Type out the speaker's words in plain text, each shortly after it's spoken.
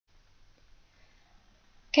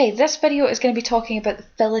Okay, this video is going to be talking about the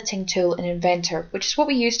filleting tool in Inventor, which is what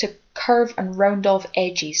we use to curve and round off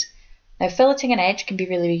edges. Now, filleting an edge can be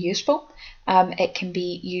really useful. It can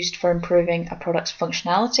be used for improving a product's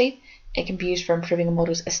functionality. It can be used for improving a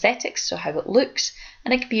model's aesthetics, so how it looks,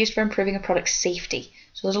 and it can be used for improving a product's safety.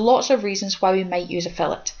 So there's lots of reasons why we might use a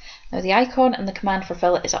fillet. Now, the icon and the command for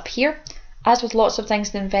fillet is up here. As with lots of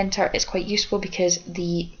things in Inventor, it's quite useful because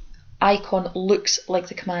the icon looks like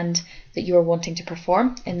the command that you are wanting to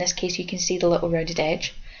perform. In this case, you can see the little rounded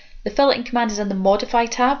edge. The filleting command is in the Modify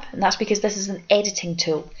tab, and that's because this is an editing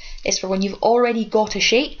tool. It's for when you've already got a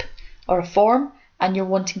shape or a form and you're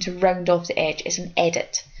wanting to round off the edge. It's an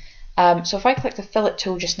edit. So if I click the fillet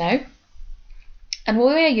tool just now, and the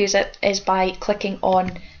way I use it is by clicking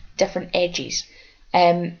on different edges.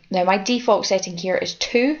 Now my default setting here is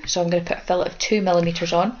 2, so I'm going to put a fillet of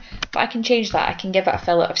 2mm on, but I can change that. I can give it a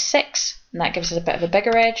fillet of 6, and that gives us a bit of a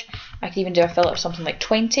bigger edge. I can even do a fillet of something like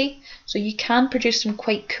 20, so you can produce some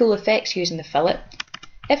quite cool effects using the fillet.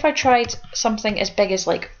 If I tried something as big as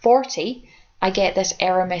like 40, I get this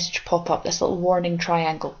error message pop up, this little warning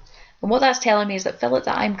triangle. And what that's telling me is that fillet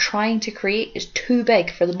that I'm trying to create is too big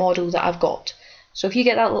for the model that I've got. So if you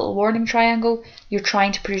get that little warning triangle, you're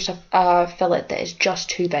trying to produce a fillet that is just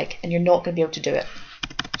too big and you're not going to be able to do it.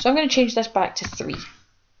 So I'm going to change this back to 3.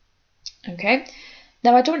 Okay,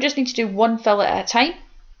 now I don't just need to do one fillet at a time.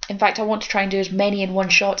 In fact, I want to try and do as many in one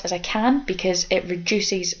shot as I can because it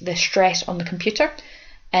reduces the stress on the computer.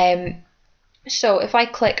 So if I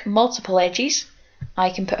click multiple edges, I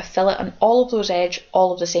can put a fillet on all of those edges,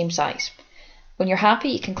 all of the same size. When you're happy,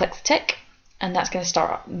 you can click the tick, and that's going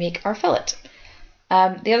to make our fillet.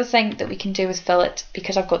 The other thing that we can do with fillet,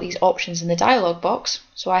 because I've got these options in the dialog box,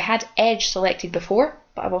 so I had edge selected before,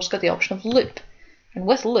 but I've also got the option of loop. And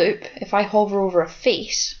with loop, if I hover over a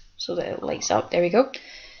face, so that it lights up, there we go,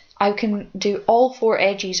 I can do all 4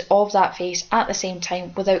 edges of that face at the same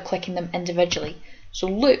time without clicking them individually. So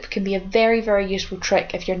loop can be a very, very useful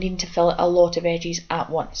trick if you're needing to fillet a lot of edges at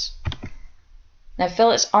once. Now,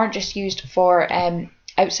 fillets aren't just used for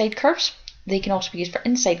outside curves. They can also be used for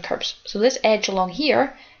inside curves. So this edge along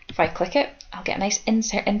here, if I click it, I'll get a nice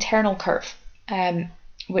internal curve,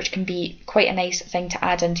 which can be quite a nice thing to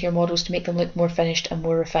add into your models to make them look more finished and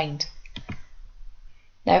more refined.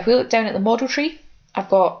 Now if we look down at the model tree, I've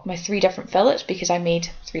got my 3 different fillets because I made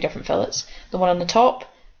 3 different fillets. The one on the top,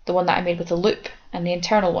 the one that I made with the loop, and the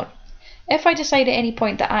internal one. If I decide at any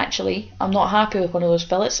point that actually I'm not happy with one of those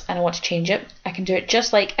fillets and I want to change it, I can do it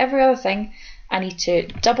just like every other thing. I need to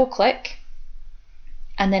double click,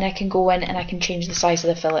 and then I can go in and I can change the size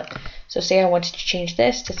of the fillet. So say I wanted to change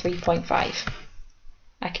this to 3.5.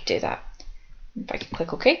 I could do that. If I can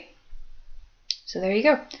click OK. So there you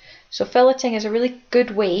go. So filleting is a really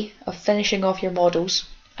good way of finishing off your models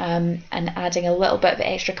and adding a little bit of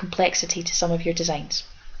extra complexity to some of your designs.